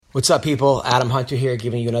What's up, people? Adam Hunter here,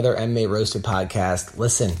 giving you another MMA Roasted podcast.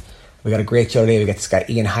 Listen, we got a great show today. We got this guy,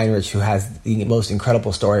 Ian Heinrich, who has the most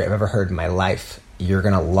incredible story I've ever heard in my life. You're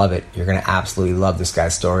going to love it. You're going to absolutely love this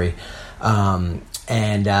guy's story. Listen,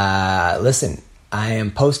 I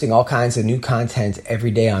am posting all kinds of new content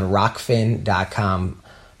every day on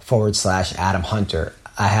rockfin.com/Adam Hunter.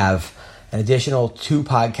 I have an additional 2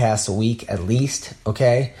 podcasts a week at least,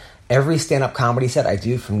 okay? Every stand-up comedy set I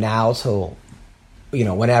do from now till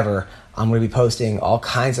whenever, I'm going to be posting all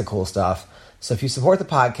kinds of cool stuff. So if you support the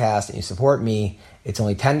podcast and you support me, it's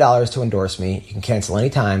only $10 to endorse me. You can cancel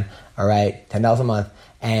anytime, all right? $10 a month.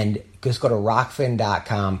 And just go to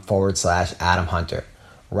rockfin.com/Adam Hunter.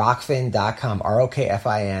 Rockfin.com,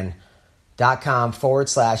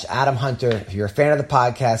 ROKFIN.com/Adam Hunter. If you're a fan of the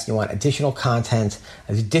podcast, you want additional content,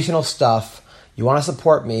 additional stuff, you want to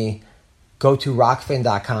support me, go to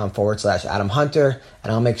rockfin.com/Adam Hunter,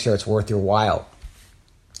 and I'll make sure it's worth your while.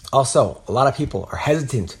 Also, a lot of people are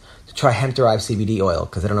hesitant to try hemp-derived CBD oil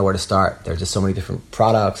because they don't know where to start. There are just so many different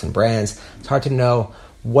products and brands. It's hard to know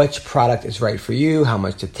which product is right for you, how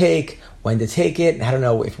much to take, when to take it, and how to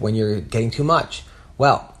know when you're getting too much.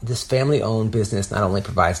 Well, this family-owned business not only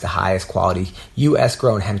provides the highest quality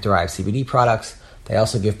U.S.-grown hemp-derived CBD products, they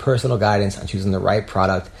also give personal guidance on choosing the right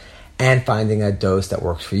product and finding a dose that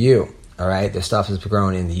works for you. All right, their stuff is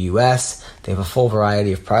grown in the U.S. They have a full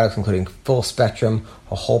variety of products, including full spectrum,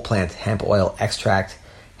 a whole plant hemp oil extract,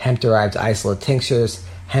 hemp-derived isolate tinctures,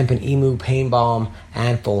 hemp and emu pain balm,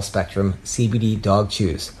 and full spectrum CBD dog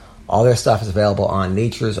chews. All their stuff is available on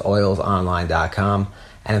naturesoilsonline.com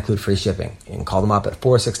and include free shipping. You can call them up at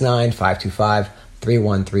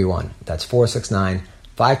 469-525-3131. That's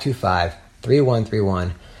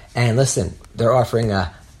 469-525-3131. And listen, they're offering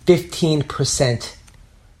a 15%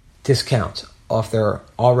 discount off their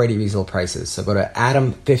already reasonable prices. So go to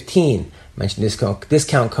Adam15, mention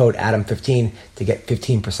discount code Adam15 to get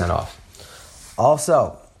 15% off.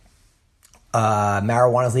 Also,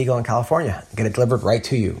 marijuana is legal in California. Get it delivered right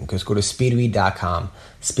to you. Just go to speedweed.com.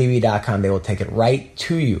 Speedweed.com, they will take it right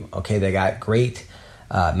to you. Okay, they got great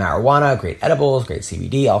marijuana, great edibles, great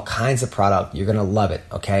CBD, all kinds of product. You're going to love it,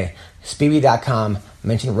 okay? Speedweed.com,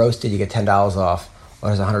 mention Roasted, you get $10 off. Or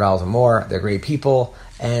there's $100 or more. They're great people.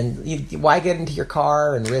 And why get into your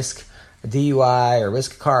car and risk a DUI or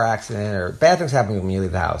risk a car accident or bad things happen when you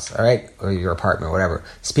leave the house, all right? Or your apartment, whatever.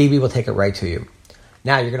 Speedweed will take it right to you.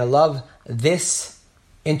 Now, you're going to love this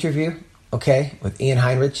interview, okay, with Ian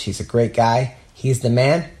Heinrich. He's a great guy. He's the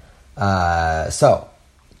man. So,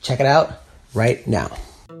 check it out right now.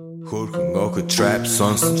 Trap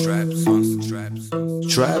sonsen, trap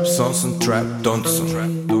sonsen, trap donsen.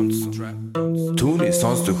 Түүний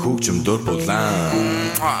сонсдог хөгжим дур булан.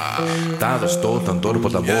 Даадаш дуулан дур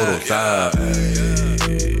булан мууруулаа.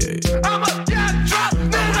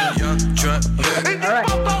 All right,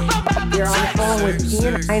 you're on the phone with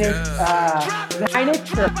Ian Heinrich. Heinrich?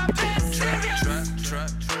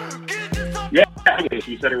 Yeah,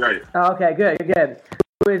 you said it right. Oh, okay, good.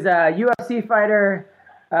 Who is a UFC fighter,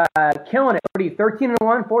 killing it. What are you,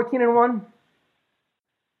 13-1, 14-1?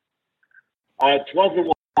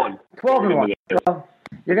 12-1. 12-1. Well,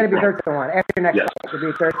 you're going to be 13-1. After your next fight,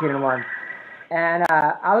 you'll be 13-1. And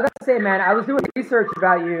I was going to say, man, I was doing research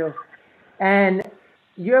about you, and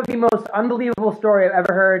you have the most unbelievable story I've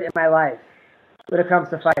ever heard in my life when it comes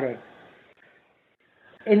to fighting.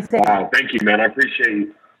 Insane. Wow, thank you, man. I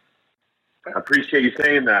appreciate you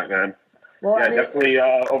saying that, man. Well, yeah, definitely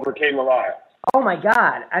overcame a lot. Oh, my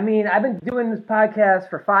God. I mean, I've been doing this podcast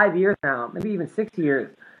for 5 years now, maybe even 6 years.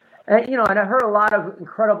 And, and I've heard a lot of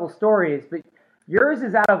incredible stories, but yours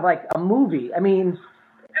is out of, like, a movie. I mean,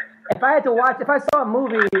 if I saw a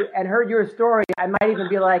movie and heard your story, I might even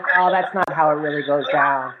be like, oh, that's not how it really goes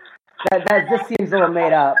down. This seems a little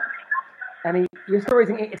made up. I mean, your story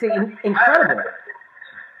is incredible.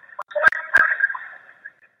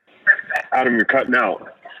 Adam, you're cutting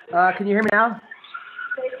out. Can you hear me now?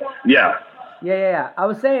 Yeah. Yeah. I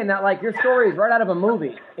was saying that, like, your story is right out of a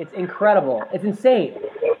movie. It's incredible. It's insane,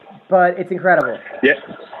 but it's incredible. Yeah.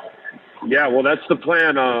 Yeah, well, that's the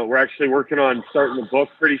plan. We're actually working on starting the book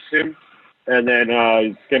pretty soon, and then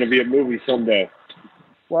it's going to be a movie someday.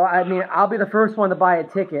 Well, I mean, I'll be the first one to buy a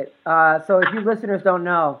ticket. So if you listeners don't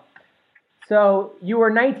know, so you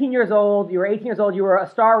were 19 years old, you were 18 years old, you were a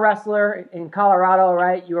star wrestler in Colorado,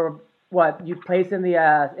 right? You were, you placed in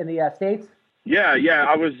the States? Yeah.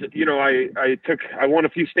 I was, I won a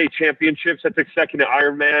few state championships. I took second at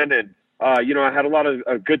Ironman, and I had a lot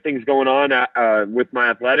of good things going on with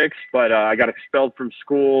my athletics, but I got expelled from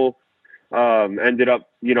school, ended up,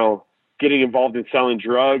 getting involved in selling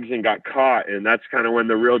drugs and got caught. And that's kind of when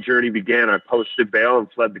the real journey began. I posted bail and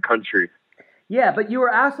fled the country. Yeah, but you were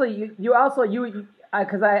actually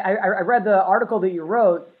because I read the article that you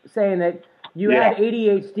wrote saying that you had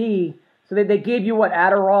ADHD, so they gave you what,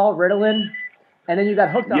 Adderall, Ritalin, and then you got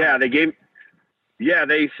hooked on. Yeah, they gave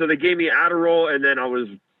me Adderall, and then I was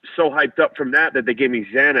so hyped up from that they gave me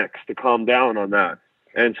Xanax to calm down on that.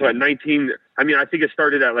 And so at 19, I mean, I think it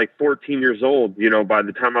started at like 14 years old. You know, by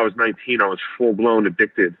the time I was 19, I was full blown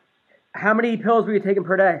addicted. How many pills were you taking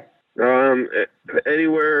per day?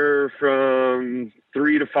 Anywhere from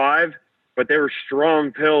 3 to 5, but they were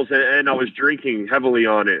strong pills, and I was drinking heavily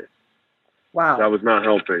on it. Wow, that was not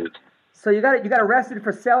helping. So you got arrested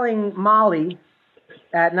for selling Molly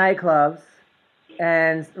at nightclubs,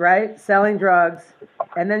 and selling drugs,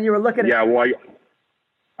 and then you were looking at. Yeah, well,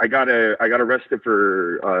 I got arrested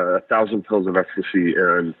for 1,000 pills of ecstasy,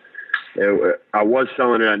 and I was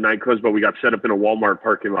selling it at nightclubs, but we got set up in a Walmart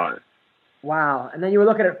parking lot. Wow. And then you were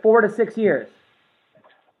looking at 4 to 6 years.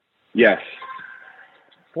 Yes.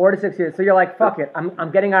 4 to 6 years. So you're like, fuck it.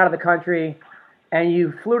 I'm getting out of the country. And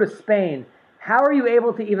you flew to Spain. How are you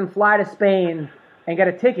able to even fly to Spain and get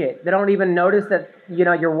a ticket? They don't even notice that,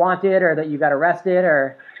 you're wanted or that you got arrested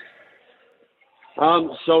or.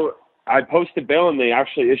 So I posted bail and they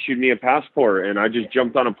actually issued me a passport, and I just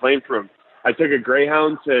jumped on a plane I took a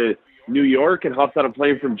Greyhound to New York and hopped on a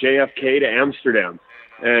plane from JFK to Amsterdam.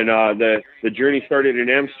 And the journey started in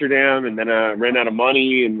Amsterdam, and then I ran out of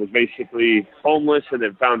money and was basically homeless, and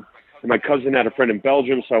then found my cousin had a friend in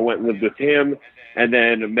Belgium, so I went and lived with him, and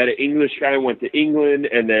then met an English guy, went to England,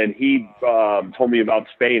 and then he told me about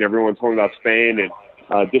Spain. Everyone told me about Spain,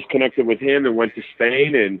 and disconnected with him and went to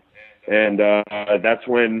Spain, and that's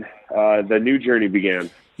when the new journey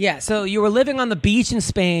began. Yeah, so you were living on the beach in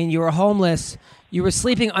Spain, you were homeless, you were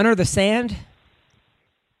sleeping under the sand?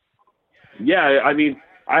 Yeah, I mean,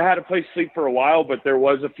 I had a place to sleep for a while, but there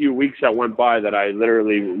was a few weeks that went by that I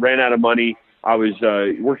literally ran out of money. I was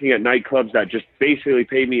working at nightclubs that just basically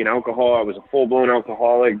paid me in alcohol. I was a full-blown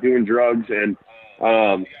alcoholic doing drugs. And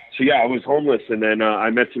so, yeah, I was homeless. And then I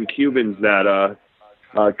met some Cubans that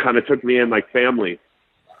kind of took me in like family.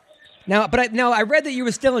 Now, I read that you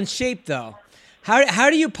were still in shape, though. How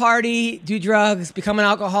do you party, do drugs, become an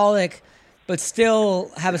alcoholic, but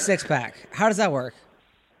still have a six-pack? How does that work?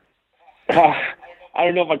 I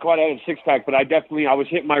don't know if I quite had a six-pack, but I was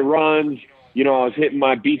hitting my runs. I was hitting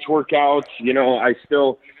my beach workouts. I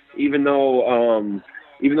still, even though I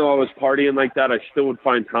was partying like that, I still would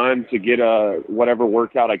find time to get whatever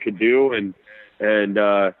workout I could do. And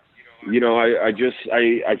I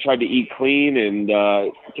tried to eat clean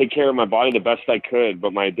and take care of my body the best I could,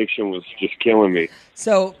 but my addiction was just killing me.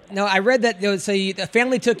 So, no, I read that, the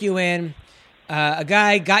family took you in, a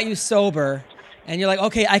guy got you sober, and you're like,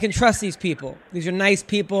 okay, I can trust these people. These are nice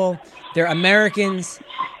people. They're Americans.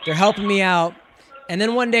 They're helping me out. And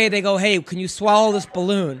then one day they go, hey, can you swallow this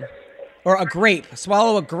balloon? Or a grape.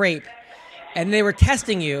 Swallow a grape. And they were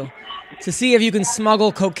testing you to see if you can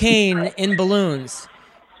smuggle cocaine in balloons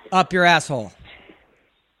up your asshole.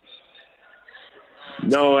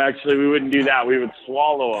 No, actually, we wouldn't do that. We would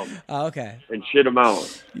swallow them. Oh, okay. And shit them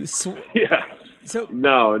out. Yeah. So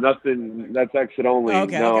no, nothing. That's exit only.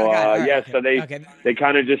 Okay, no, okay, yeah. Okay, so they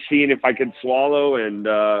kind of just seen if I could swallow and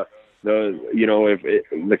the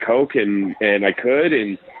coke and I could,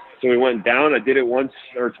 and so we went down. I did it once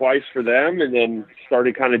or twice for them, and then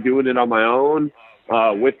started kind of doing it on my own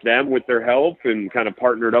with them, with their help, and kind of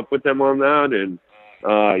partnered up with them on that, and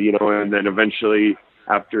and then eventually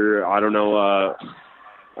after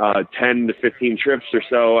 10 to 15 trips or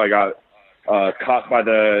so, I got caught by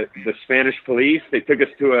the Spanish police. They took us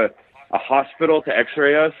to a hospital to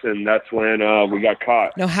x-ray us, and that's when we got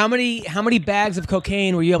caught. Now, how many bags of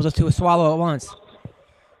cocaine were you able to swallow at once?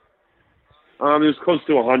 It was close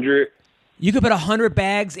to 100. You could put 100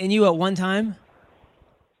 bags in you at one time?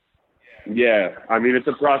 Yeah. I mean, it's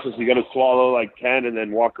a process. You got to swallow like 10 and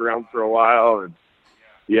then walk around for a while, and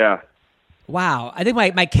yeah. Wow. I think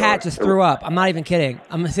my cat just threw up. I'm not even kidding.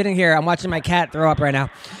 I'm sitting here. I'm watching my cat throw up right now.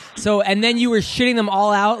 So, and then you were shitting them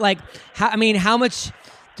all out? Like, how much...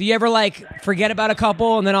 Do you ever, forget about a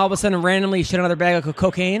couple and then all of a sudden randomly shit another bag of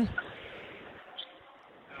cocaine?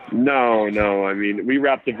 No. I mean, we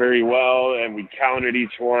wrapped it very well, and we counted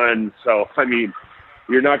each one. So, I mean,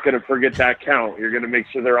 you're not going to forget that count. You're going to make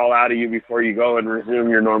sure they're all out of you before you go and resume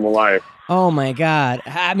your normal life. Oh, my God.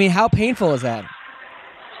 I mean, how painful is that?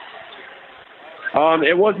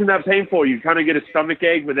 It wasn't that painful. You kind of get a stomach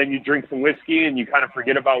ache, but then you drink some whiskey, and you kind of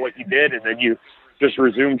forget about what you did, and then you just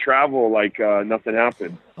resume travel like nothing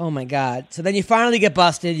happened. Oh, my God. So then you finally get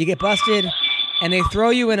busted. You get busted and they throw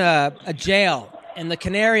you in a jail in the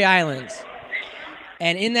Canary Islands.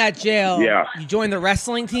 And in that jail, you join the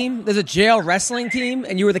wrestling team. There's a jail wrestling team,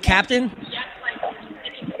 and you were the captain.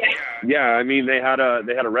 Yeah, I mean, they had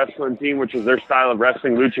a wrestling team, which was their style of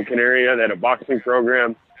wrestling, Lucha Canaria. They had a boxing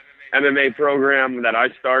program, MMA program that I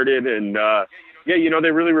started, and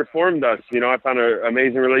they really reformed us. I found an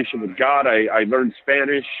amazing relationship with God. I learned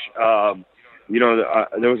Spanish. There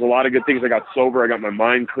was a lot of good things. I got sober. I got my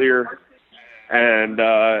mind clear, and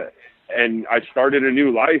I started a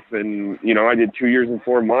new life. And I did 2 years and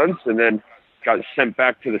 4 months, and then got sent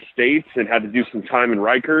back to the States and had to do some time in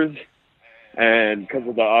Rikers. And because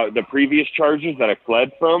of the previous charges that I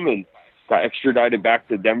fled from, and got extradited back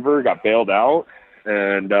to Denver, got bailed out,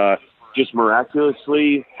 and just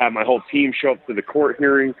miraculously had my whole team show up to the court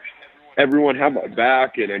hearing. Everyone had my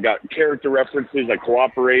back, and I got character references. I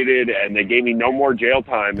cooperated, and they gave me no more jail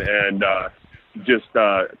time and just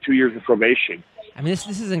 2 years of probation. I mean, this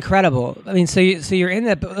is incredible. I mean, so you're in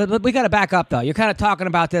that. But we got to back up, though. You're kind of talking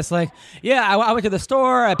about this like, I went to the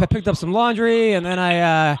store, I picked up some laundry, and then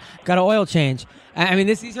I got an oil change. I mean,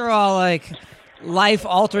 these are all like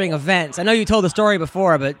life-altering events. I know you told the story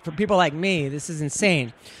before, but for people like me, this is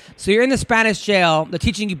insane. So you're in the Spanish jail. They're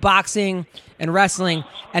teaching you boxing and wrestling.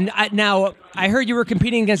 And now I heard you were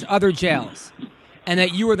competing against other jails, and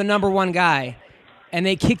that you were the number one guy, and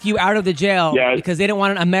they kicked you out of the jail because they didn't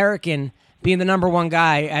want an American being the number one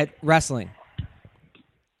guy at wrestling.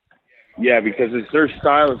 Yeah, because it's their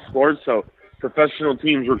style of sports. So professional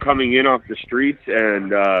teams were coming in off the streets,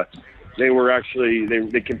 and they were actually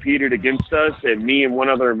they competed against us. And me and one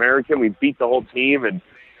other American, we beat the whole team, and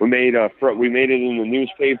we made it in the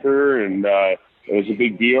newspaper, and it was a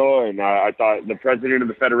big deal. And I thought the president of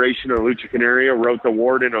the Federation of Lucha Canaria wrote the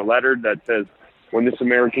warden a letter that says, when this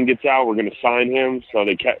American gets out, we're going to sign him. So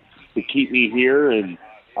they keep me here, and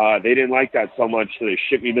they didn't like that so much, so they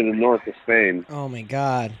shipped me to the north of Spain. Oh, my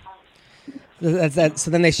God. So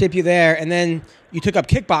then they ship you there, and then you took up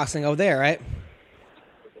kickboxing over there, right?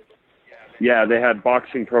 Yeah, they had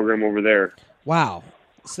boxing program over there. Wow.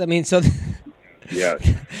 Yeah.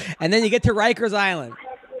 And then you get to Rikers Island,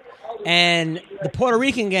 and the Puerto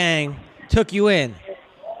Rican gang took you in.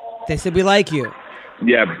 They said, we like you.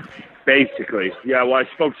 Yeah, basically. Yeah, well, I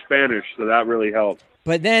spoke Spanish, so that really helped.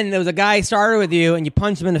 But then there was a guy started with you, and you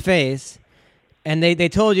punched him in the face, and they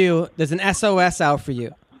told you there's an SOS out for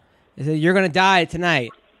you. They said, you're going to die tonight,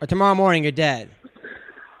 or tomorrow morning you're dead.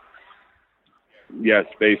 Yes,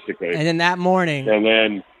 basically. And then that morning...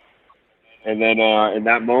 And then in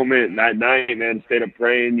that moment, that night, man, stayed up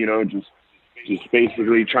praying, just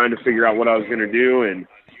basically trying to figure out what I was going to do. And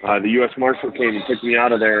the U.S. Marshal came and took me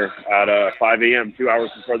out of there at 5 a.m., 2 hours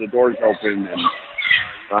before the doors opened. And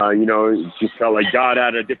it just felt like God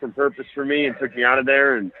had a different purpose for me and took me out of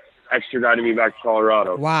there and extradited me back to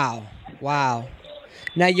Colorado. Wow.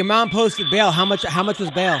 Now, your mom posted bail. How much was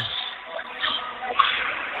bail?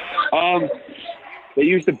 They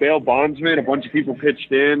used a bail bondsman. A bunch of people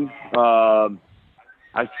pitched in. I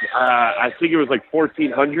think it was like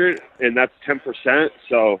 $1,400, and that's 10%.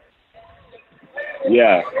 So,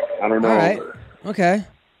 yeah, I don't know. All right. Okay.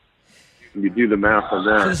 You do the math on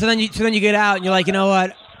that. So then you get out, and you're like, you know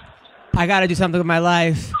what? I got to do something with my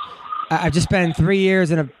life. I've just spent 3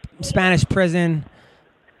 years in a Spanish prison.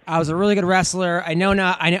 I was a really good wrestler. I now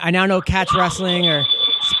know catch wrestling or,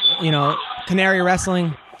 canary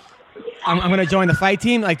wrestling. I'm going to join the fight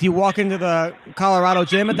team. Like, do you walk into the Colorado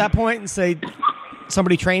gym at that point and say,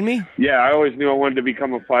 somebody train me? Yeah, I always knew I wanted to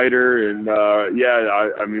become a fighter. And,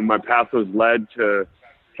 I mean, my path was led to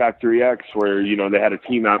Factory X, where, they had a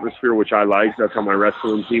team atmosphere, which I liked. That's how my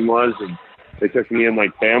wrestling team was. And they took me in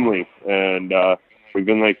like family. And we've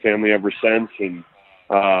been like family ever since. And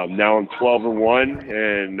now I'm 12-1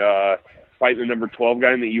 and fighting the number 12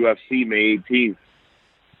 guy in the UFC May 18th.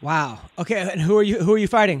 Wow. Okay, and who are you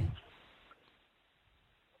fighting?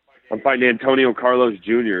 I'm fighting Antonio Carlos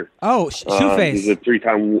Jr. Oh, Shoeface. He's a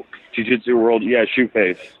 3-time jiu-jitsu world. Yeah,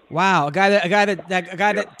 Shoeface. Wow, a guy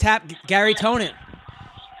that tapped Gary Tonin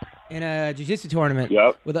in a jiu-jitsu tournament.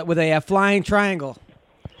 Yep. With a flying triangle.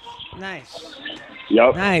 Nice.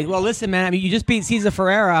 Yep. Nice. Well, listen, man. I mean, you just beat Cesar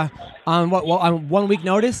Ferreira on on 1 week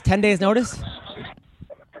notice, 10 days notice. 6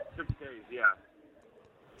 days. Yeah.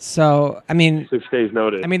 So, I mean, 6 days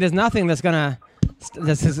notice. I mean, there's nothing that's gonna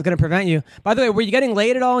prevent you. By the way, were you getting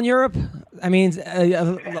laid at all in Europe? I mean, there's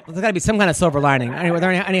got to be some kind of silver lining. Were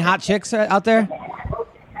there any hot chicks out there?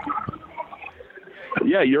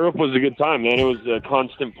 Yeah, Europe was a good time, man. It was a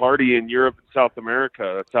constant party in Europe and South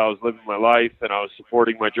America. That's how I was living my life, and I was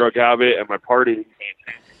supporting my drug habit and my partying.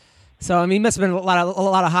 So, I mean, it must have been a lot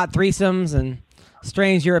of hot threesomes and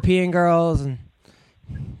strange European girls. And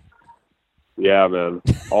Yeah, man.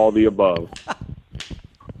 All the above.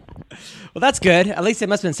 Well, that's good. At least it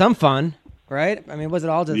must have been some fun, right? I mean, was it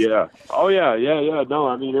all just... Yeah. Oh, yeah. No,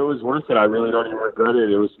 I mean, it was worth it. I really don't even regret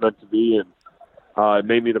it. It was meant to be, and it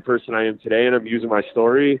made me the person I am today, and I'm using my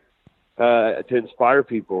story to inspire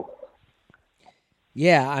people.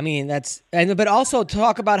 Yeah, I mean, but also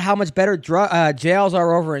talk about how much better jails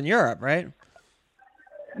are over in Europe, right?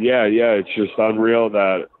 Yeah, it's just unreal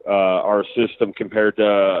that our system compared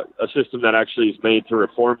to a system that actually is made to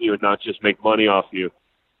reform you and not just make money off you.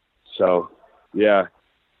 So, yeah,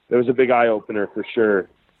 it was a big eye-opener for sure.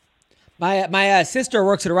 My sister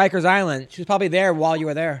works at Rikers Island. She was probably there while you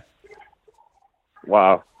were there.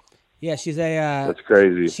 Wow. Yeah, she's that's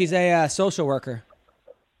crazy. She's a social worker.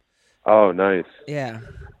 Oh, nice. Yeah.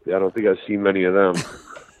 I don't think I've seen many of them.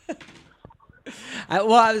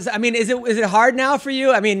 I mean, is it hard now for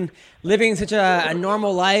you? I mean, living such a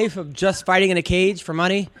normal life of just fighting in a cage for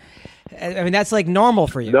money. I mean, that's like normal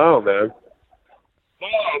for you. No, man. No,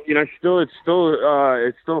 I mean, it's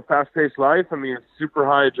still a fast-paced life. I mean, it's super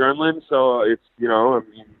high adrenaline, so it's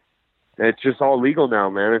it's just all legal now,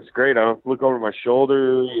 man. It's great. I don't look over my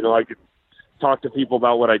shoulder. I can talk to people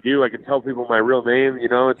about what I do. I can tell people my real name.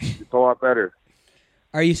 It's a lot better.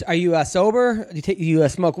 Are you sober? Do you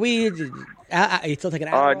smoke weed? Are you still taking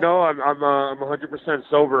alcohol? No, I'm 100%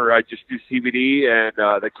 sober. I just do CBD and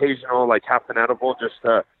the occasional like half an edible just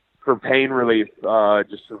for pain relief,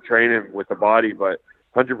 just from training with the body. But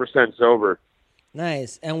 100% sober.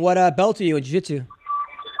 Nice. And what belt are you in jiu-jitsu?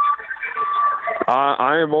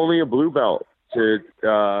 I am only a blue belt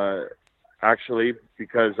actually,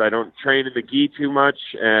 because I don't train in the gi too much,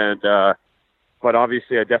 and but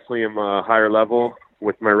obviously I definitely am a higher level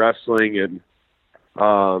with my wrestling, and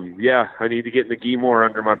I need to get in the gi more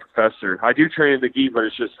under my professor. I do train in the gi, but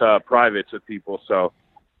it's just privates with people, so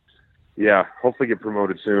yeah, hopefully get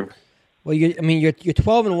promoted soon. Well, you're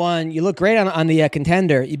 12-1. You look great on the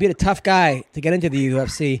Contender. You beat a tough guy to get into the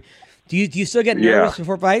UFC. Do you still get nervous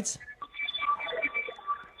before fights?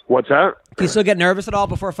 What's that? Do you still get nervous at all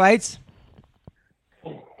before fights?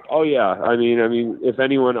 Oh yeah, I mean, if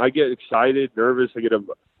anyone, I get excited, nervous. I get a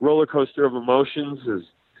roller coaster of emotions.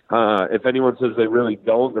 If anyone says they really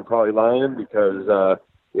don't, they're probably lying, because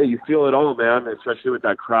you feel it all, man. Especially with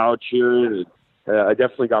that crowd cheering. And, I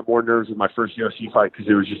definitely got more nerves in my first UFC fight because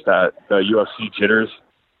it was just that the UFC jitters.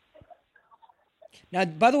 Now,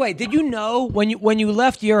 by the way, did you know when you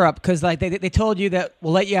left Europe, because like they told you that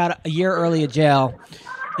we'll let you out a year early of jail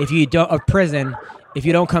of prison if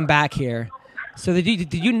you don't come back here. So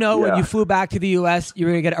did you know when you flew back to the U.S. you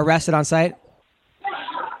were going to get arrested on site?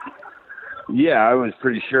 Yeah, I was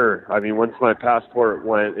pretty sure. I mean, once my passport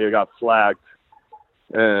it got flagged,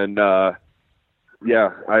 and I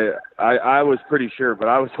was pretty sure, but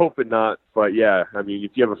I was hoping not. But yeah, I mean,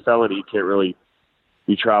 if you have a felony, you can't really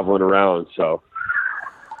be traveling around. So,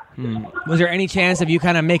 was there any chance of you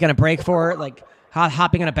kind of making a break for it, like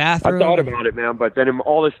hopping in a bathroom? I thought about it, man, but then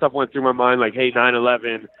all this stuff went through my mind, like, hey,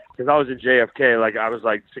 9/11. Because I was in JFK, like I was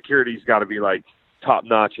like, security's got to be like top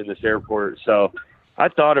notch in this airport. So I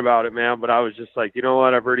thought about it, man, but I was just like, you know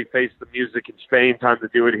what? I've already faced the music in Spain. Time to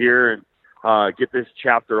do it here and get this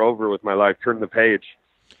chapter over with my life. Turn the page.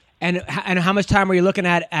 And how much time were you looking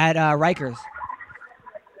at Rikers?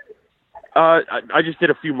 I just did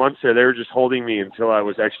a few months there. They were just holding me until I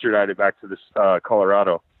was extradited back to this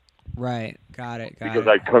Colorado. Right, got it. Because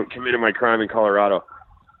I committed my crime in Colorado.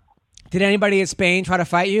 Did anybody in Spain try to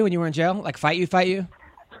fight you when you were in jail? Like fight you?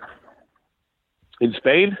 In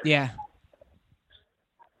Spain? Yeah.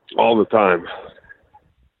 All the time.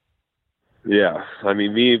 Yeah. I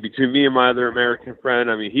mean, between me and my other American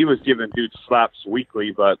friend, I mean, he was giving dudes slaps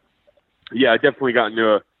weekly, but yeah, I definitely got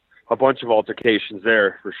into a bunch of altercations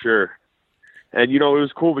there for sure. And, it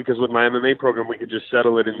was cool because with my MMA program, we could just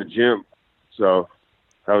settle it in the gym. So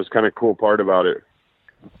that was kind of cool part about it.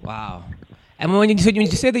 Wow. And when you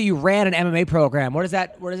say that you ran an MMA program, what does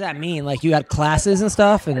that mean? Like you had classes and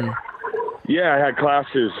stuff, and yeah, I had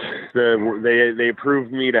classes. They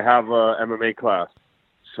approved me to have a MMA class.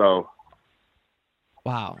 So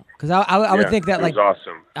wow, because I would think that like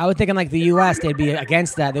awesome. I would think in like the U.S. they'd be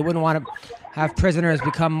against that. They wouldn't want to have prisoners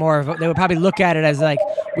become more. They would probably look at it as like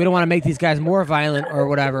we don't want to make these guys more violent or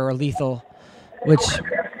whatever or lethal, which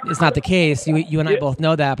is not the case. You and I both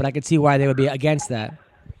know that, but I could see why they would be against that.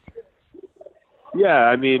 Yeah,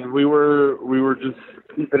 I mean, we were just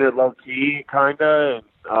keeping it low key, kinda,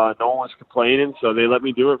 and no one was complaining, so they let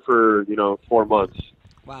me do it for 4 months.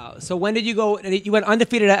 Wow. So when did you go? You went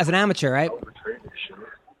undefeated as an amateur, right?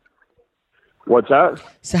 What's that?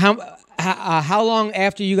 So how long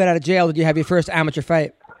after you got out of jail did you have your first amateur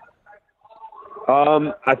fight?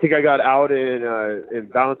 I think I got out in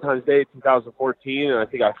Valentine's Day 2014, and I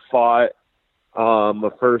think I fought my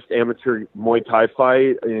first amateur Muay Thai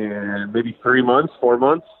fight in maybe 4 months.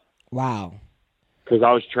 Wow. Because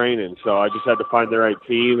I was training, so I just had to find the right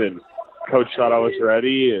team, and coach thought I was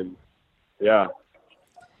ready, and yeah,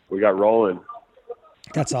 we got rolling.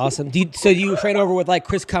 That's awesome. Do you train over with like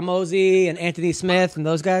Chris Camozzi and Anthony Smith and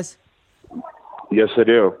those guys? Yes, I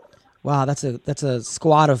do. Wow, that's a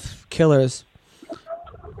squad of killers.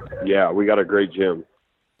 Yeah, we got a great gym.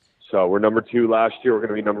 So we're number 2 last year. We're going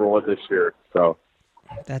to be number 1 this year. So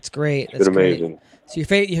that's great. It's been amazing. So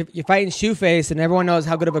you're fighting Shoeface, and everyone knows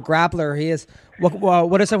how good of a grappler he is. Who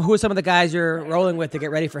are some of the guys you're rolling with to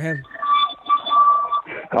get ready for him?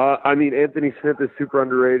 Anthony Smith is super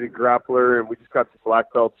underrated grappler, and we just got some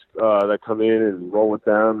black belts that come in and roll with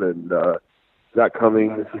them. And Zach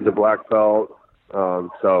Cummings is a black belt.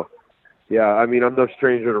 So, yeah, I'm no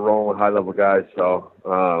stranger to rolling with high-level guys. So,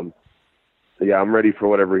 yeah, I'm ready for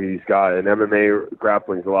whatever he's got. And MMA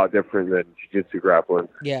grappling is a lot different than jiu-jitsu grappling.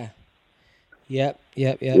 Yeah. Yep.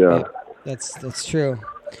 Yeah. That's true.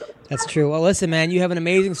 That's true. Well, listen, man, you have an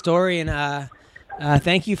amazing story, and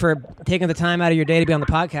thank you for taking the time out of your day to be on the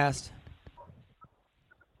podcast.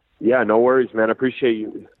 Yeah, no worries, man. I appreciate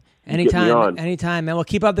you. Anytime, man. We'll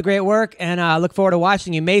keep up the great work, and look forward to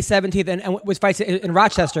watching you May 17th, and with fights in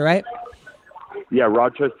Rochester, right? Yeah,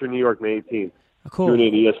 Rochester, New York, May 18th. Cool. Tune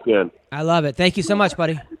in ESPN. I love it. Thank you so much,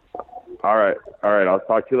 buddy. All right. I'll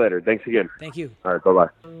talk to you later. Thanks again. Thank you. All right, bye-bye.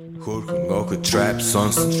 Trap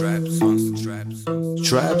sonsen,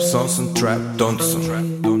 trap donsen.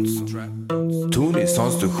 Түүний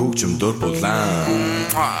сонсдог хөгжим дур булаан.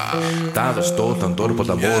 Даадаш дуулан дур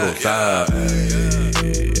булаа мууруулаа.